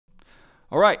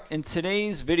All right, in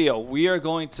today's video, we are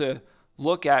going to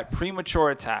look at premature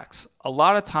attacks. A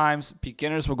lot of times,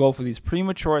 beginners will go for these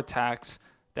premature attacks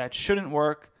that shouldn't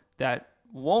work, that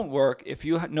won't work if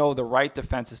you know the right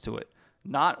defenses to it.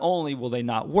 Not only will they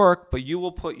not work, but you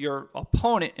will put your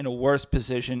opponent in a worse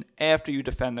position after you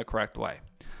defend the correct way.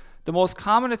 The most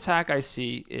common attack I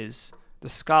see is the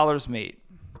scholar's mate.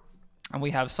 And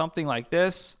we have something like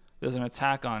this. There's an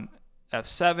attack on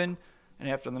f7, and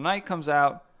after the knight comes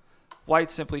out,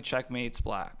 white simply checkmates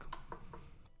black.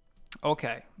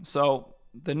 Okay, so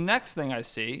the next thing I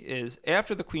see is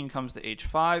after the queen comes to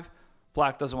h5,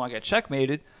 black doesn't want to get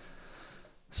checkmated.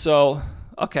 So,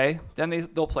 okay, then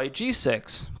they'll play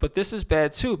g6. But this is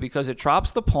bad too because it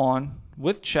drops the pawn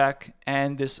with check,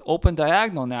 and this open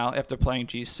diagonal now, after playing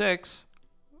g6,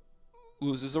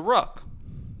 loses a rook.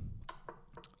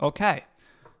 Okay,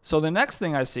 so the next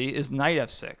thing I see is knight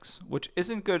f6, which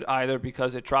isn't good either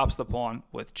because it drops the pawn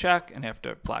with check, and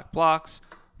after black blocks,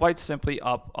 white's simply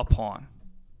up a pawn.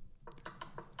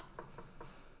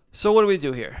 So what do we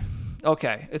do here?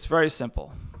 Okay, it's very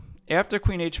simple. After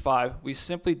queen h5, we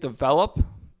simply develop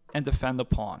and defend the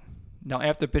pawn. Now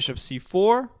after bishop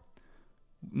c4,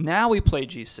 now we play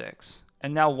g6.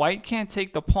 And now white can't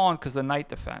take the pawn because the knight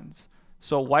defends.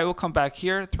 So white will come back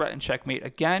here, threaten checkmate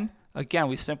again. Again,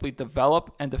 we simply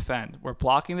develop and defend. We're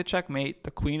blocking the checkmate,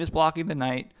 the queen is blocking the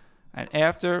knight, and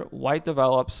after white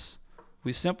develops,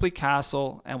 we simply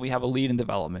castle and we have a lead in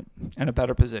development and a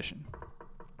better position.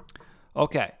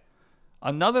 Okay.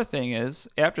 Another thing is,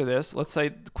 after this, let's say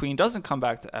the queen doesn't come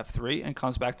back to f3 and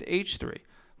comes back to h3.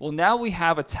 Well, now we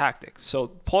have a tactic. So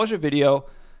pause your video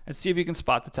and see if you can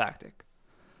spot the tactic.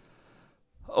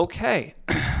 Okay,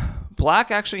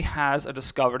 black actually has a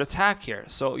discovered attack here.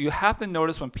 So you have to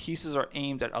notice when pieces are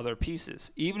aimed at other pieces.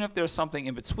 Even if there's something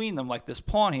in between them, like this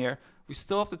pawn here, we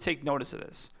still have to take notice of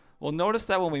this. Well, notice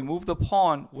that when we move the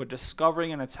pawn, we're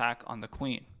discovering an attack on the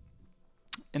queen.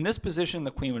 In this position,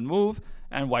 the queen would move,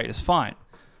 and white is fine.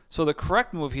 So the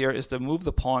correct move here is to move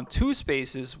the pawn 2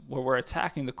 spaces where we're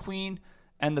attacking the queen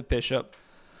and the bishop.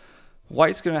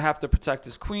 White's going to have to protect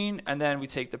his queen, and then we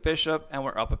take the bishop, and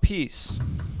we're up a piece.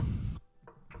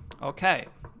 Okay,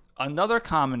 another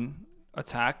common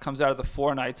attack comes out of the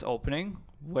 4 knights opening,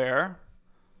 where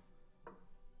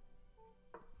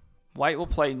white will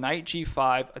play knight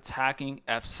g5, attacking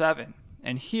f7.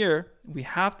 And here, we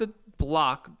have to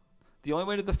block. The only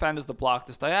way to defend is to block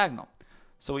this diagonal.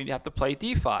 So we have to play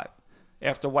d5.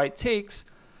 After white takes,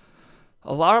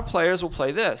 a lot of players will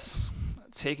play this,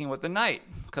 taking with the knight,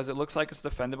 because it looks like it's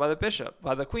defended by the bishop,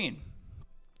 by the queen.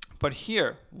 But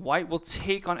here, white will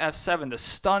take on f7. The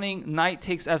stunning knight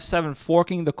takes f7,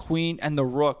 forking the queen and the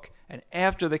rook. And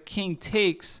after the king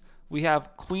takes, we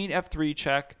have queen f3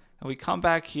 check, and we come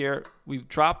back here, we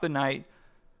drop the knight.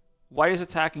 White is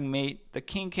attacking mate, the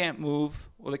king can't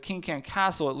move, or the king can't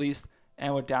castle at least,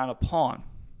 and we're down a pawn.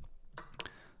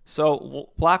 So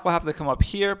black will have to come up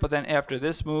here, but then after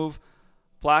this move,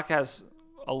 black has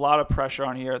a lot of pressure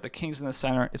on here. The king's in the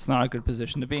center. It's not a good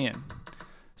position to be in.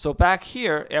 So back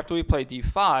here, after we play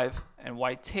d5 and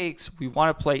white takes, we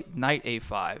want to play knight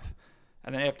a5.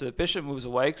 And then after the bishop moves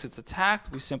away because it's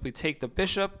attacked, we simply take the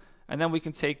bishop, and then we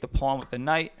can take the pawn with the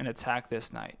knight and attack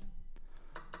this knight.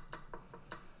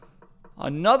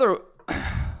 Another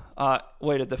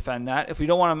way to defend that, if we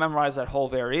don't want to memorize that whole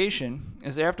variation,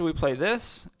 is after we play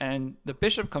this and the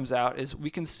bishop comes out, is we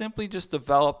can simply just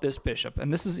develop this bishop.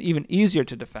 And this is even easier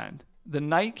to defend. The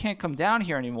knight can't come down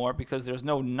here anymore because there's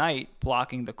no knight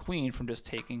blocking the queen from just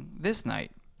taking this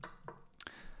knight.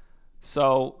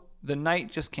 So the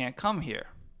knight just can't come here,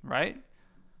 right?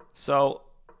 So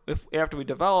if after we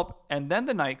develop and then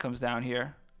the knight comes down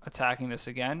here, attacking this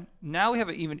again, now we have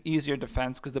an even easier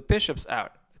defense because the bishop's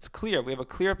out. It's clear. We have a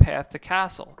clear path to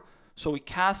castle. So we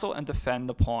castle and defend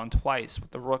the pawn twice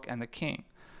with the rook and the king.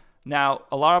 Now,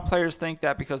 a lot of players think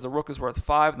that because the rook is worth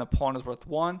 5 and the pawn is worth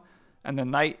 1, and the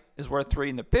knight is worth 3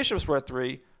 and the bishop's worth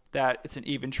 3, that it's an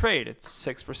even trade. It's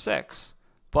 6 for 6.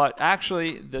 But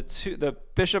actually, the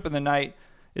bishop and the knight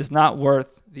is not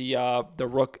worth the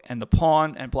rook and the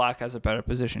pawn, and black has a better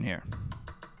position here.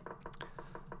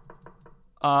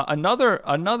 Another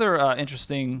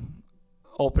interesting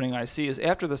opening I see is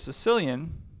after the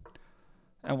Sicilian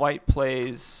and white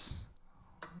plays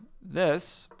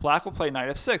this, black will play knight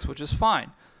f6, which is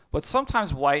fine. But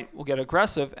sometimes white will get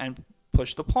aggressive and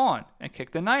push the pawn and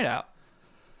kick the knight out.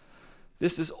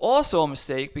 This is also a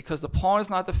mistake because the pawn is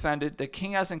not defended, the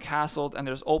king hasn't castled, and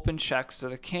there's open checks to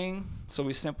the king. So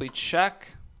we simply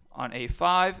check on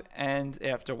a5, and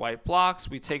after white blocks,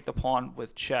 we take the pawn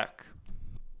with check.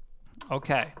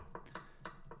 Okay.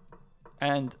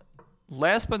 And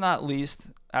last but not least,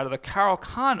 out of the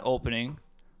Caro-Kann opening,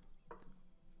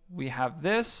 we have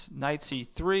this, knight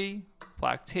c3,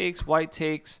 black takes, white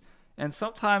takes, and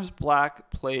sometimes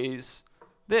black plays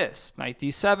this, knight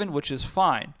d7, which is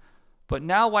fine. But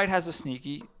now white has a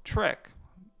sneaky trick.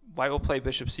 White will play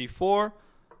bishop c4,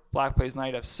 black plays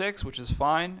knight f6, which is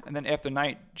fine, and then after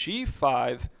knight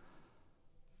g5,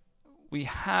 we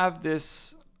have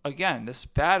this, again, this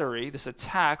battery, this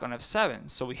attack on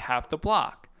f7, so we have to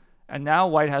block. And now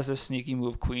white has a sneaky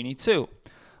move, queen e2.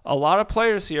 A lot of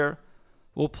players here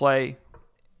will play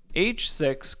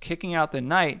h6, kicking out the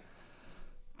knight,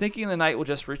 thinking the knight will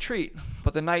just retreat.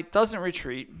 But the knight doesn't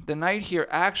retreat. The knight here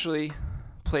actually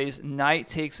plays knight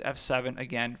takes f7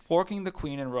 again, forking the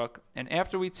queen and rook. And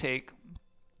after we take,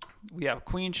 we have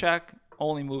queen check,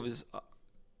 only move is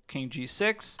king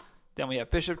g6, then we have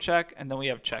bishop check, and then we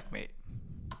have checkmate.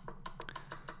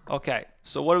 Okay,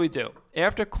 so what do?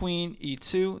 After queen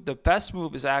e2, the best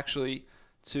move is actually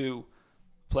to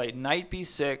play knight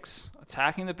b6,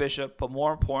 attacking the bishop, but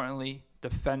more importantly,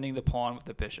 defending the pawn with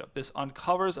the bishop. This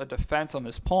uncovers a defense on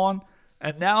this pawn,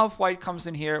 and now if white comes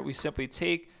in here, we simply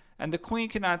take, and the queen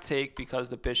cannot take because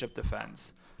the bishop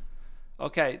defends.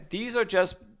 Okay, these are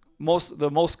just the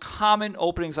most common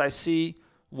openings I see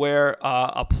where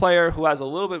a player who has a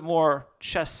little bit more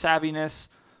chess savviness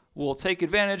will take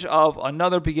advantage of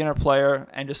another beginner player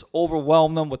and just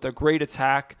overwhelm them with a great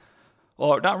attack.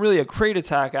 Or not really a great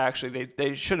attack, actually.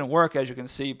 They shouldn't work, as you can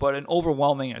see, but an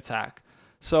overwhelming attack.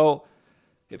 So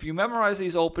if you memorize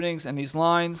these openings and these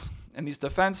lines and these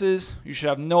defenses, you should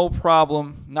have no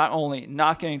problem not only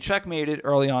not getting checkmated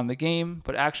early on in the game,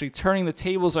 but actually turning the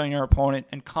tables on your opponent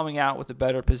and coming out with a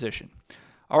better position.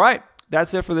 All right,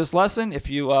 that's it for this lesson. If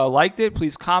you liked it,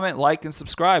 please comment, like, and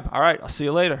subscribe. All right, I'll see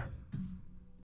you later.